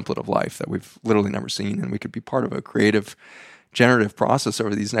into a template of life that we've literally never seen. And we could be part of a creative, generative process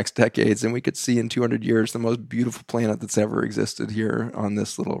over these next decades. And we could see in 200 years the most beautiful planet that's ever existed here on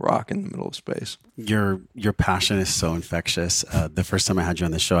this little rock in the middle of space. Your passion is so infectious. The first time I had you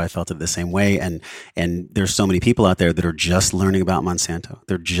on the show, I felt it the same way. And there's so many people out there that are just learning about Monsanto.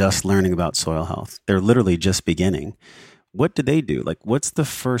 They're just learning about soil health. They're literally just beginning. What do they do? Like, what's the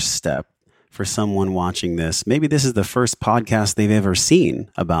first step for someone watching this? Maybe this is the first podcast they've ever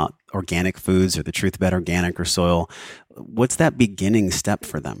seen about organic foods or the truth about organic or soil. What's that beginning step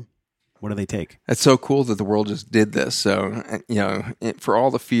for them? What do they take? It's so cool that the world just did this. So, for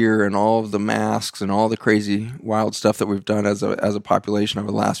all the fear and all of the masks and all the crazy wild stuff that we've done as a population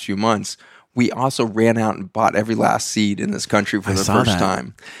over the last few months, we also ran out and bought every last seed in this country for the first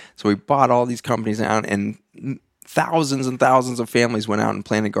time. So we bought all these companies out, and thousands and thousands of families went out and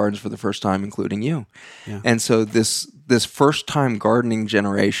planted gardens for the first time, including you. Yeah. And so this first-time gardening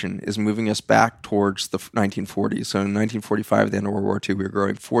generation is moving us back towards the 1940s. So in 1945, at the end of World War II, we were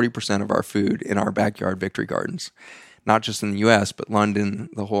growing 40% of our food in our backyard victory gardens. Not just in the U.S., but London,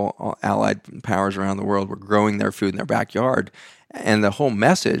 the whole allied powers around the world were growing their food in their backyard. And the whole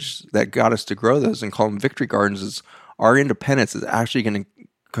message that got us to grow those and call them victory gardens is our independence is actually going to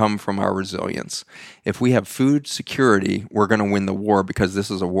come from our resilience. If we have food security, we're going to win the war because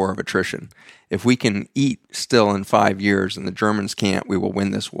this is a war of attrition. If we can eat still in 5 years and the Germans can't, we will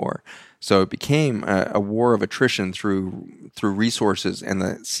win this war. So it became a war of attrition through resources, and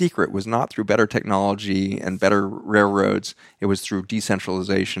the secret was not through better technology and better railroads. It was through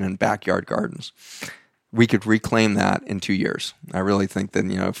decentralization and backyard gardens. We could reclaim that in 2 years. I really think that,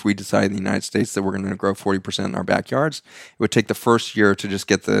 if we decide in the United States that we're going to grow 40% in our backyards, it would take the first year to just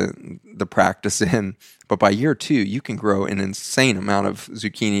get the practice in. But by year 2, you can grow an insane amount of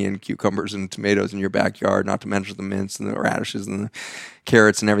zucchini and cucumbers and tomatoes in your backyard, not to mention the mints and the radishes and the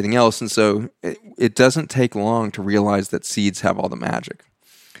carrots and everything else. And so it doesn't take long to realize that seeds have all the magic.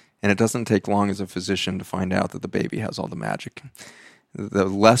 And it doesn't take long as a physician to find out that the baby has all the magic. The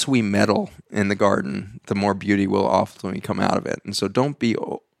less we meddle in the garden, the more beauty will ultimately come out of it. And so don't be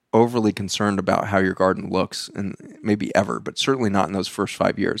overly concerned about how your garden looks, and maybe ever, but certainly not in those first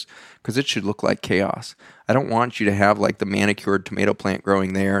 5 years, because it should look like chaos. I don't want you to have like the manicured tomato plant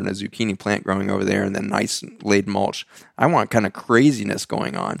growing there and a zucchini plant growing over there and then nice laid mulch. I want kind of craziness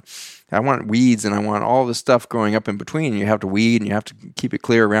going on. I want weeds and I want all this stuff growing up in between. You have to weed and you have to keep it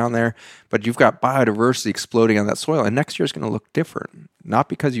clear around there. But you've got biodiversity exploding on that soil. And next year is going to look different. Not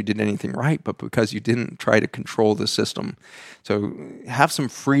because you did anything right, but because you didn't try to control the system. So have some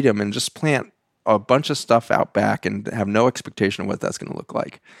freedom and just plant a bunch of stuff out back and have no expectation of what that's going to look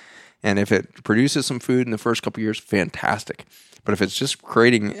like. And if it produces some food in the first couple of years, fantastic. But if it's just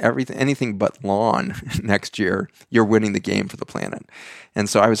creating anything but lawn next year, you're winning the game for the planet. And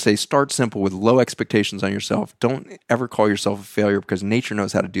so I would say start simple with low expectations on yourself. Don't ever call yourself a failure because nature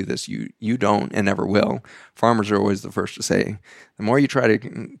knows how to do this. You don't and never will. Farmers are always the first to say, the more you try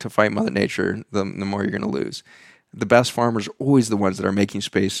to fight Mother Nature, the more you're going to lose. The best farmers are always the ones that are making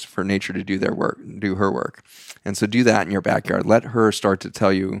space for nature to do their work, do her work. And so do that in your backyard. Let her start to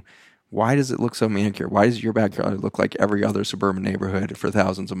tell you, why does it look so manicured? Why does your backyard look like every other suburban neighborhood for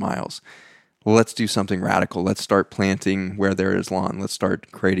thousands of miles? Well, let's do something radical. Let's start planting where there is lawn. Let's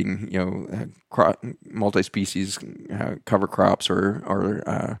start creating, multi-species cover crops or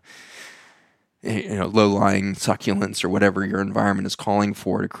low-lying succulents or whatever your environment is calling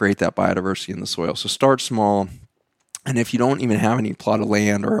for to create that biodiversity in the soil. So start small. And if you don't even have any plot of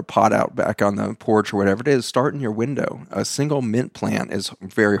land or a pot out back on the porch or whatever it is, start in your window. A single mint plant is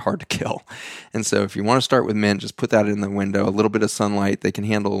very hard to kill. And so if you want to start with mint, just put that in the window, a little bit of sunlight. They can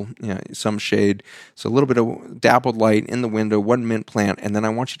handle some shade. So a little bit of dappled light in the window, one mint plant. And then I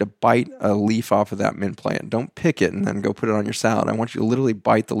want you to bite a leaf off of that mint plant. Don't pick it and then go put it on your salad. I want you to literally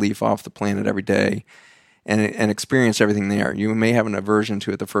bite the leaf off the planet every day and experience everything there. You may have an aversion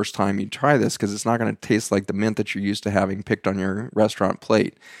to it the first time you try this because it's not going to taste like the mint that you're used to having picked on your restaurant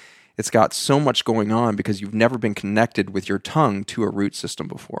plate. It's got so much going on because you've never been connected with your tongue to a root system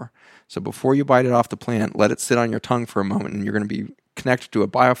before. So before you bite it off the plant, let it sit on your tongue for a moment, and you're going to be connected to a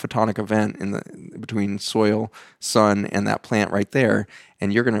biophotonic event between soil, sun, and that plant right there,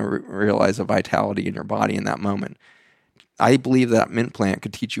 and you're going to realize a vitality in your body in that moment. I believe that mint plant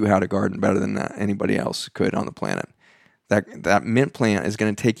could teach you how to garden better than anybody else could on the planet. That mint plant is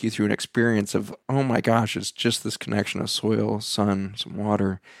going to take you through an experience of, oh my gosh, it's just this connection of soil, sun, some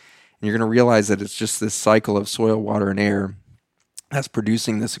water. And you're going to realize that it's just this cycle of soil, water, and air that's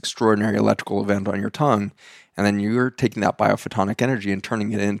producing this extraordinary electrical event on your tongue. And then you're taking that biophotonic energy and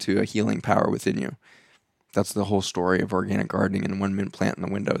turning it into a healing power within you. That's the whole story of organic gardening and one mint plant in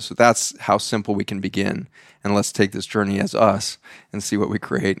the window. So that's how simple we can begin. And let's take this journey as us and see what we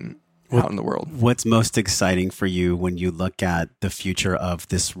create out in the world. What's most exciting for you when you look at the future of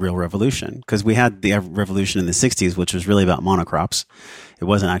this real revolution? Because we had the revolution in the 60s, which was really about monocrops. It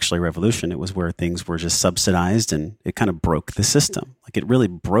wasn't actually a revolution. It was where things were just subsidized, and it kind of broke the system. Like, it really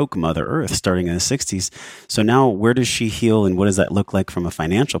broke Mother Earth starting in the 60s. So now where does she heal, and what does that look like from a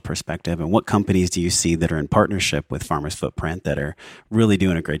financial perspective? And what companies do you see that are in partnership with Farmers Footprint that are really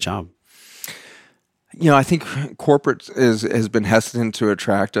doing a great job? I think corporate has been hesitant to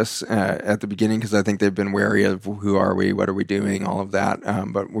attract us at the beginning because I think they've been wary of who are we, what are we doing, all of that.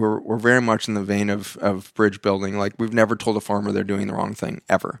 But we're very much in the vein of bridge building. Like, we've never told a farmer they're doing the wrong thing,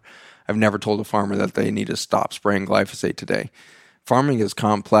 ever. I've never told a farmer that they need to stop spraying glyphosate today. Farming is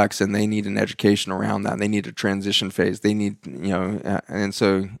complex, and they need an education around that. They need a transition phase. They need, and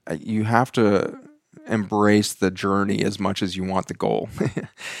so you have to embrace the journey as much as you want the goal.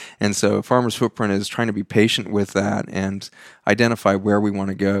 And so Farmers Footprint is trying to be patient with that and identify where we want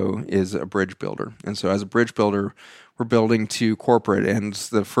to go is a bridge builder. And so as a bridge builder, we're building to corporate, and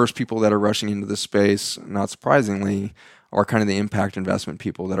the first people that are rushing into this space, not surprisingly, are kind of the impact investment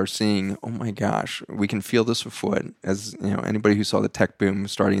people that are seeing, oh my gosh, we can feel this afoot. As anybody who saw the tech boom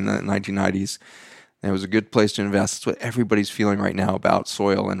starting in the 1990s, it was a good place to invest. It's what everybody's feeling right now about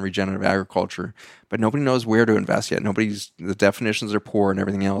soil and regenerative agriculture. But nobody knows where to invest yet. The definitions are poor and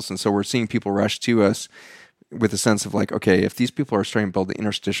everything else. And so we're seeing people rush to us with a sense of like, okay, if these people are starting to build the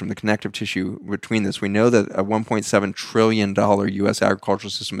interstitium, the connective tissue between this, we know that a $1.7 trillion U.S. agricultural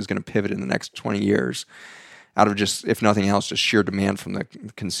system is going to pivot in the next 20 years out of just, if nothing else, just sheer demand from the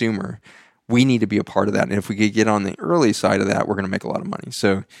consumer. We need to be a part of that. And if we could get on the early side of that, we're going to make a lot of money.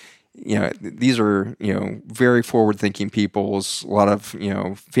 So these are, very forward-thinking peoples, a lot of,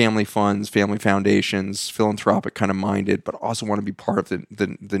 family funds, family foundations, philanthropic kind of minded, but also want to be part of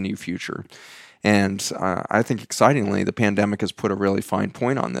the new future. And I think, excitingly, the pandemic has put a really fine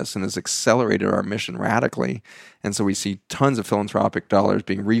point on this and has accelerated our mission radically. And so we see tons of philanthropic dollars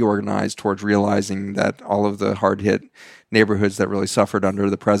being reorganized towards realizing that all of the hard-hit neighborhoods that really suffered under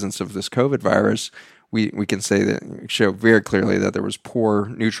the presence of this COVID virus, we can say that, show very clearly that there was poor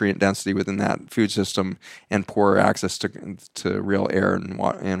nutrient density within that food system and poor access to real air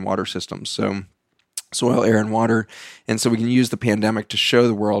and water systems. So soil, air, and water. And so we can use the pandemic to show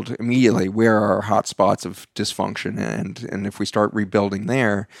the world immediately where are our hot spots of dysfunction. And if we start rebuilding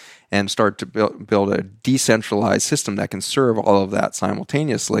there and start to build a decentralized system that can serve all of that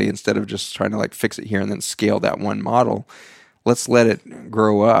simultaneously, instead of just trying to fix it here and then scale that one model, let's let it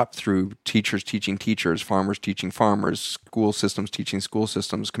grow up through teachers teaching teachers, farmers teaching farmers, school systems teaching school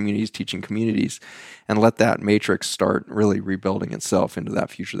systems, communities teaching communities, and let that matrix start really rebuilding itself into that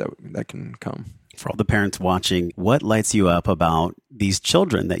future that can come. For all the parents watching, what lights you up about these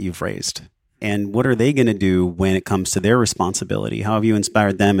children that you've raised? And what are they going to do when it comes to their responsibility? How have you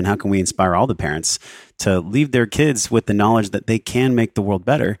inspired them, and how can we inspire all the parents to leave their kids with the knowledge that they can make the world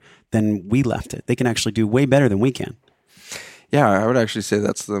better than we left it? They can actually do way better than we can. Yeah, I would actually say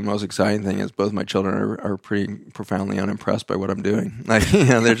that's the most exciting thing, is both my children are pretty profoundly unimpressed by what I'm doing.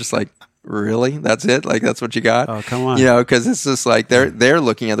 They're just like, really? That's it? That's what you got? Oh, come on. Because it's just like they're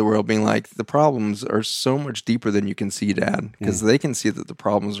looking at the world being like, the problems are so much deeper than you can see, Dad, because they can see that the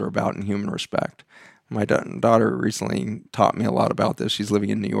problems are about in human respect. My daughter recently taught me a lot about this. She's living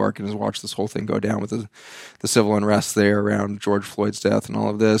in New York and has watched this whole thing go down with the civil unrest there around George Floyd's death and all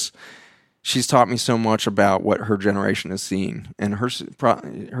of this. She's taught me so much about what her generation is seeing. And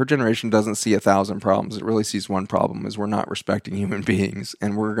her generation doesn't see 1,000 problems. It really sees one problem, is we're not respecting human beings.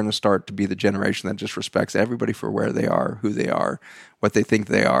 And we're going to start to be the generation that just respects everybody for where they are, who they are, what they think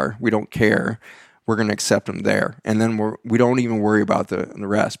they are. We don't care. We're going to accept them there. And then we don't even worry about the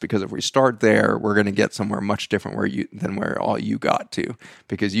rest, because if we start there, we're going to get somewhere much different than where all you got to,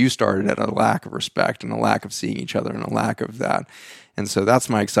 because you started at a lack of respect and a lack of seeing each other and a lack of that. And so that's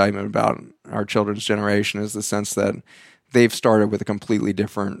my excitement about our children's generation, is the sense that they've started with a completely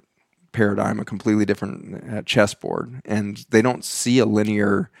different paradigm, a completely different chessboard, and they don't see a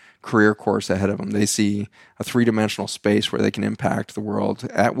linear career course ahead of them. They see a three-dimensional space where they can impact the world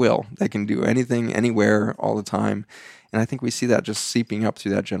at will. They can do anything, anywhere, all the time. And I think we see that just seeping up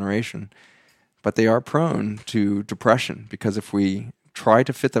through that generation. but they are prone to depression, because if we try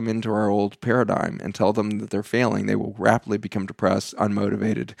to fit them into our old paradigm and tell them that they're failing, they will rapidly become depressed,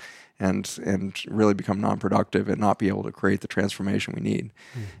 unmotivated, and really become non-productive and not be able to create the transformation we need.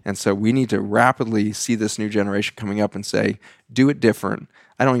 And so we need to rapidly see this new generation coming up and say, do it different.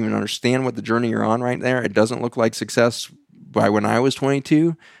 I don't even understand what the journey you're on right there. It doesn't look like success by when I was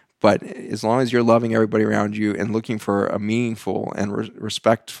 22, but as long as you're loving everybody around you and looking for a meaningful and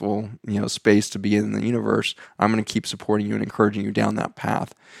respectful, space to be in the universe, I'm going to keep supporting you and encouraging you down that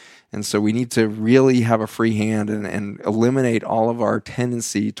path. And so we need to really have a free hand and eliminate all of our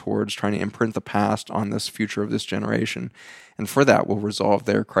tendency towards trying to imprint the past on this future of this generation. And for that, we'll resolve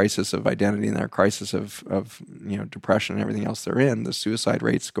their crisis of identity and their crisis of depression and everything else they're in. The suicide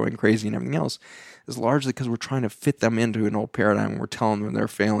rates going crazy and everything else is largely because we're trying to fit them into an old paradigm. We're telling them they're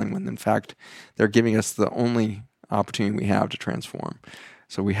failing when, in fact, they're giving us the only opportunity we have to transform.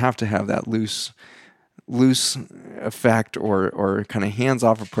 So we have to have that loose effect or kind of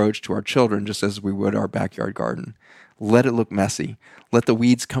hands-off approach to our children, just as we would our backyard garden. Let it look messy. Let the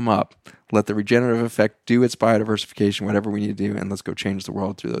weeds come up. Let the regenerative effect do its biodiversification, whatever we need to do, and let's go change the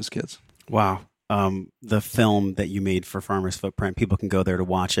world through those kids. Wow. The film that you made for Farmer's Footprint, people can go there to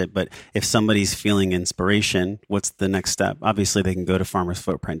watch it. But if somebody's feeling inspiration, what's the next step? Obviously, they can go to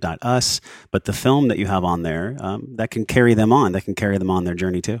farmersfootprint.us. But the film that you have on there, that can carry them on. That can carry them on their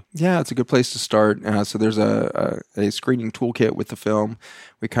journey too. Yeah, it's a good place to start. So there's a screening toolkit with the film.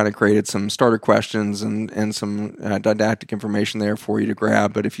 We kind of created some starter questions and some didactic information there for you to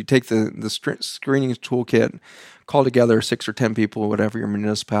grab. But if you take the screening toolkit, call together 6 or 10 people, whatever your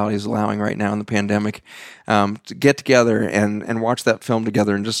municipality is allowing right now in the pandemic, to get together and watch that film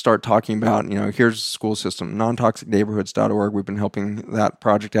together and just start talking about, here's the school system, nontoxicneighborhoods.org. We've been helping that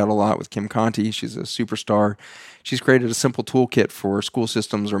project out a lot with Kim Conti. She's a superstar. She's created a simple toolkit for school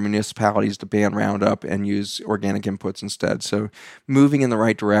systems or municipalities to ban Roundup and use organic inputs instead. So moving in the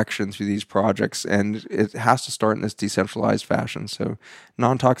right direction through these projects, and it has to start in this decentralized fashion. So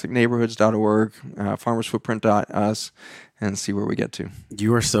nontoxicneighborhoods.org, farmersfootprint.us, and see where we get to.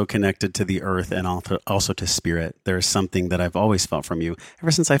 You are so connected to the earth and also to spirit. There's something that I've always felt from you ever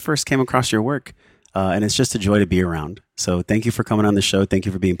since I first came across your work. And it's just a joy to be around. So thank you for coming on the show. Thank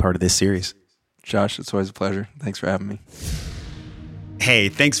you for being part of this series. Josh, it's always a pleasure. Thanks for having me. Hey,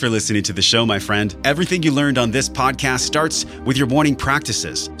 thanks for listening to the show, my friend. Everything you learned on this podcast starts with your morning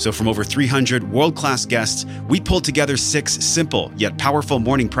practices. So from over 300 world-class guests, we pulled together 6 simple yet powerful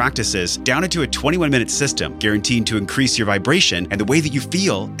morning practices down into a 21-minute system guaranteed to increase your vibration and the way that you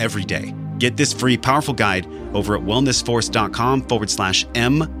feel every day. Get this free, powerful guide over at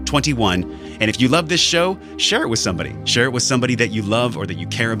wellnessforce.com/M21. And if you love this show, share it with somebody. Share it with somebody that you love or that you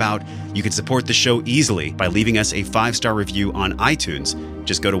care about. You can support the show easily by leaving us a 5-star review on iTunes.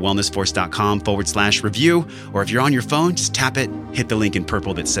 Just go to wellnessforce.com/review. Or if you're on your phone, just tap it, hit the link in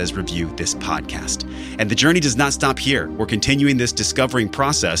purple that says review this podcast. And the journey does not stop here. We're continuing this discovering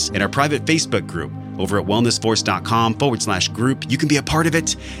process in our private Facebook group over at wellnessforce.com/group. You can be a part of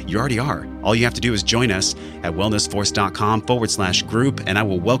it. You already are. All you have to do is join us at wellnessforce.com/group, and I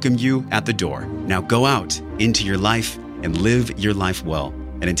will welcome you at the door. Now go out into your life and live your life well.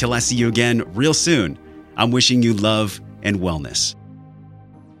 And until I see you again real soon, I'm wishing you love and wellness.